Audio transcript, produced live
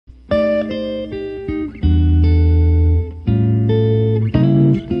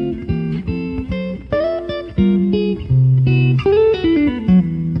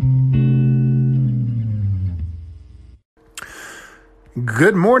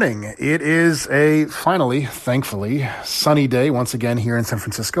Good morning. It is a thankfully, sunny day once again here in San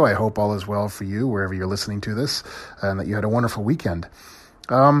Francisco. I hope all is well for you wherever you're listening to this and that you had a wonderful weekend.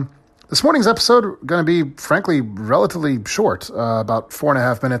 This morning's episode going to be, frankly, relatively short, about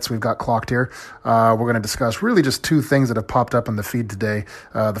 4.5 minutes we've got clocked here. We're going to discuss really just two things that have popped up in the feed today.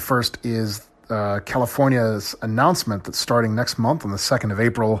 The first is California's announcement that starting next month on the 2nd of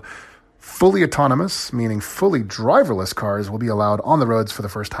April, fully autonomous, meaning fully driverless cars will be allowed on the roads for the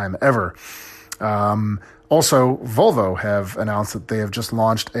first time ever. Also, Volvo have announced that they have just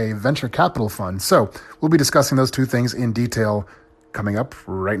launched a venture capital fund. So we'll be discussing those two things in detail coming up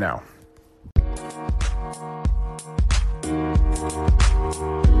right now.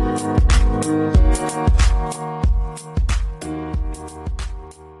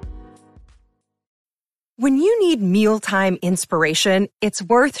 When you need mealtime inspiration, it's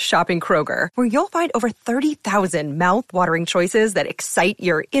worth shopping Kroger, where you'll find over 30,000 mouth-watering choices that excite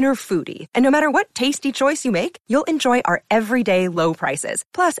your inner foodie. And no matter what tasty choice you make, you'll enjoy our everyday low prices,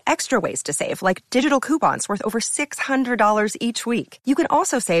 plus extra ways to save, like digital coupons worth over $600 each week. You can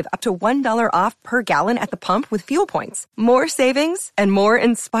also save up to $1 off per gallon at the pump with fuel points. More savings and more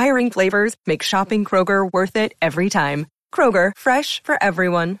inspiring flavors make shopping Kroger worth it every time. Kroger, fresh for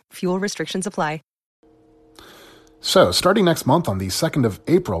everyone. Fuel restrictions apply. So, starting next month on the 2nd of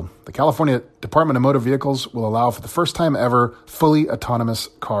April, the California Department of Motor Vehicles will allow for the first time ever fully autonomous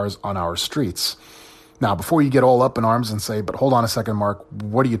cars on our streets. Now, before you get all up in arms and say, but hold on a second, Mark,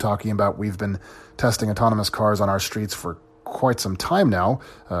 what are you talking about? We've been testing autonomous cars on our streets for quite some time now.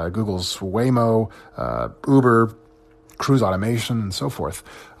 Google's Waymo, Uber, Cruise Automation, and so forth.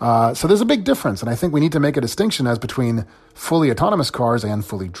 So there's a big difference, and I think we need to make a distinction as between fully autonomous cars and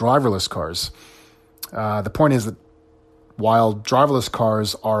fully driverless cars. The point is that while driverless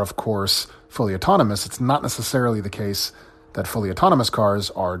cars are, of course, fully autonomous, it's not necessarily the case that fully autonomous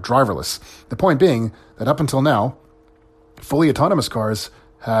cars are driverless. The point being that up until now, fully autonomous cars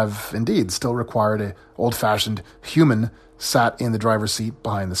have indeed still required an old-fashioned human sat in the driver's seat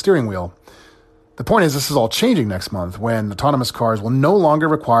behind the steering wheel. The point is this is all changing next month when autonomous cars will no longer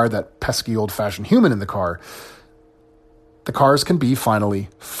require that pesky old-fashioned human in the car. The cars can be finally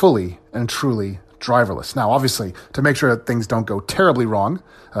fully and truly driverless. Now, obviously, to make sure that things don't go terribly wrong,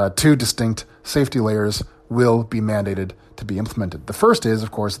 two distinct safety layers will be mandated to be implemented. The first is,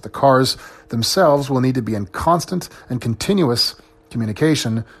 of course, that the cars themselves will need to be in constant and continuous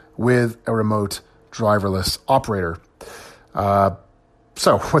communication with a remote driverless operator.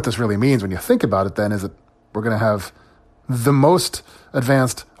 So what this really means when you think about it then is that we're going to have the most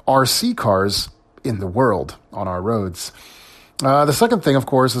advanced RC cars in the world on our roads. The second thing, of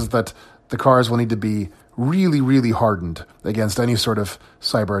course, is that the cars will need to be really, really hardened against any sort of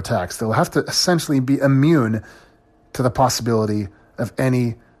cyber attacks. They'll have to essentially be immune to the possibility of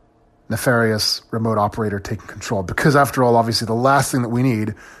any nefarious remote operator taking control. Because after all, obviously, the last thing that we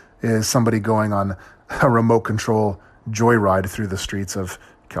need is somebody going on a remote control joyride through the streets of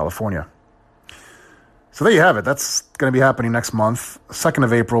California. So there you have it. That's going to be happening next month, 2nd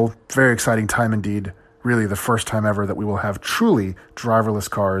of April. Very exciting time indeed. Really the first time ever that we will have truly driverless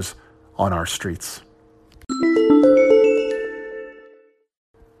cars on our streets.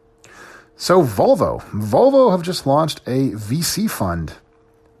 So Volvo have just launched a VC fund.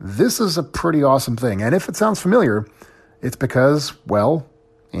 This is a pretty awesome thing. And if it sounds familiar, it's because, well,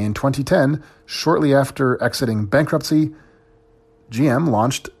 in 2010, shortly after exiting bankruptcy, GM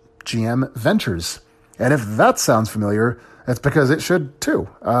launched GM Ventures. And if that sounds familiar, that's because it should too.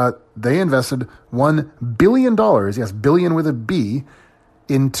 They invested $1 billion, yes, billion with a B,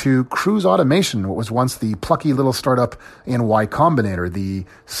 into Cruise Automation, what was once the plucky little startup in Y Combinator, the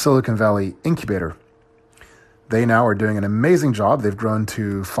Silicon Valley incubator. They now are doing an amazing job. They've grown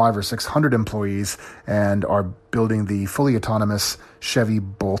to 500 or 600 employees and are building the fully autonomous Chevy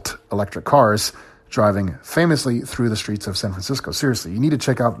Bolt electric cars, driving famously through the streets of San Francisco. Seriously, you need to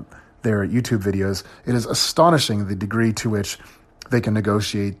check out their YouTube videos. It is astonishing the degree to which they can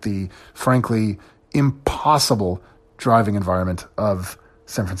negotiate the, frankly, impossible driving environment of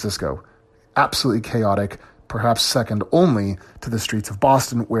San Francisco. Absolutely chaotic, perhaps second only to the streets of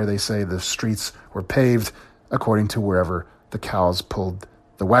Boston, where they say the streets were paved according to wherever the cows pulled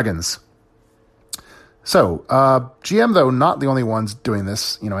the wagons. So, GM, though, not the only ones doing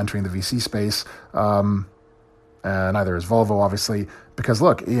this, entering the VC space. Neither is Volvo, obviously, because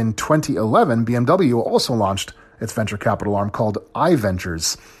look, in 2011, BMW also launched its venture capital arm called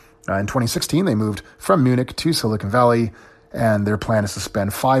iVentures. In 2016, they moved from Munich to Silicon Valley, and their plan is to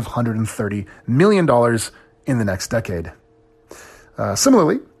spend $530 million in the next decade.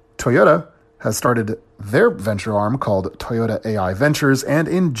 Similarly, Toyota has started their venture arm called Toyota AI Ventures. And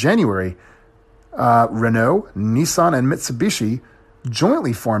in January, Renault, Nissan, and Mitsubishi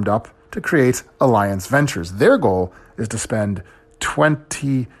jointly formed up to create Alliance Ventures. Their goal is to spend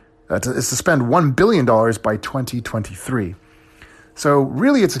 $1 billion by 2023. So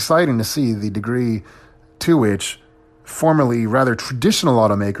really, it's exciting to see the degree to which formerly rather traditional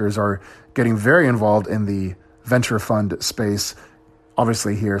automakers are getting very involved in the venture fund space,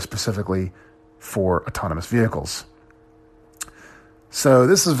 obviously here specifically for autonomous vehicles. So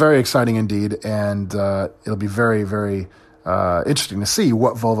this is very exciting indeed, and it'll be very, very interesting to see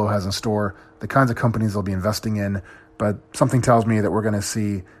what Volvo has in store, the kinds of companies they'll be investing in, but something tells me that we're going to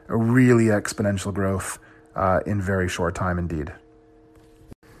see a really exponential growth in very short time indeed.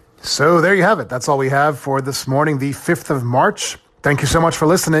 So there you have it. That's all we have for this morning, the 5th of March. Thank you so much for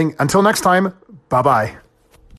listening. Until next time, bye-bye.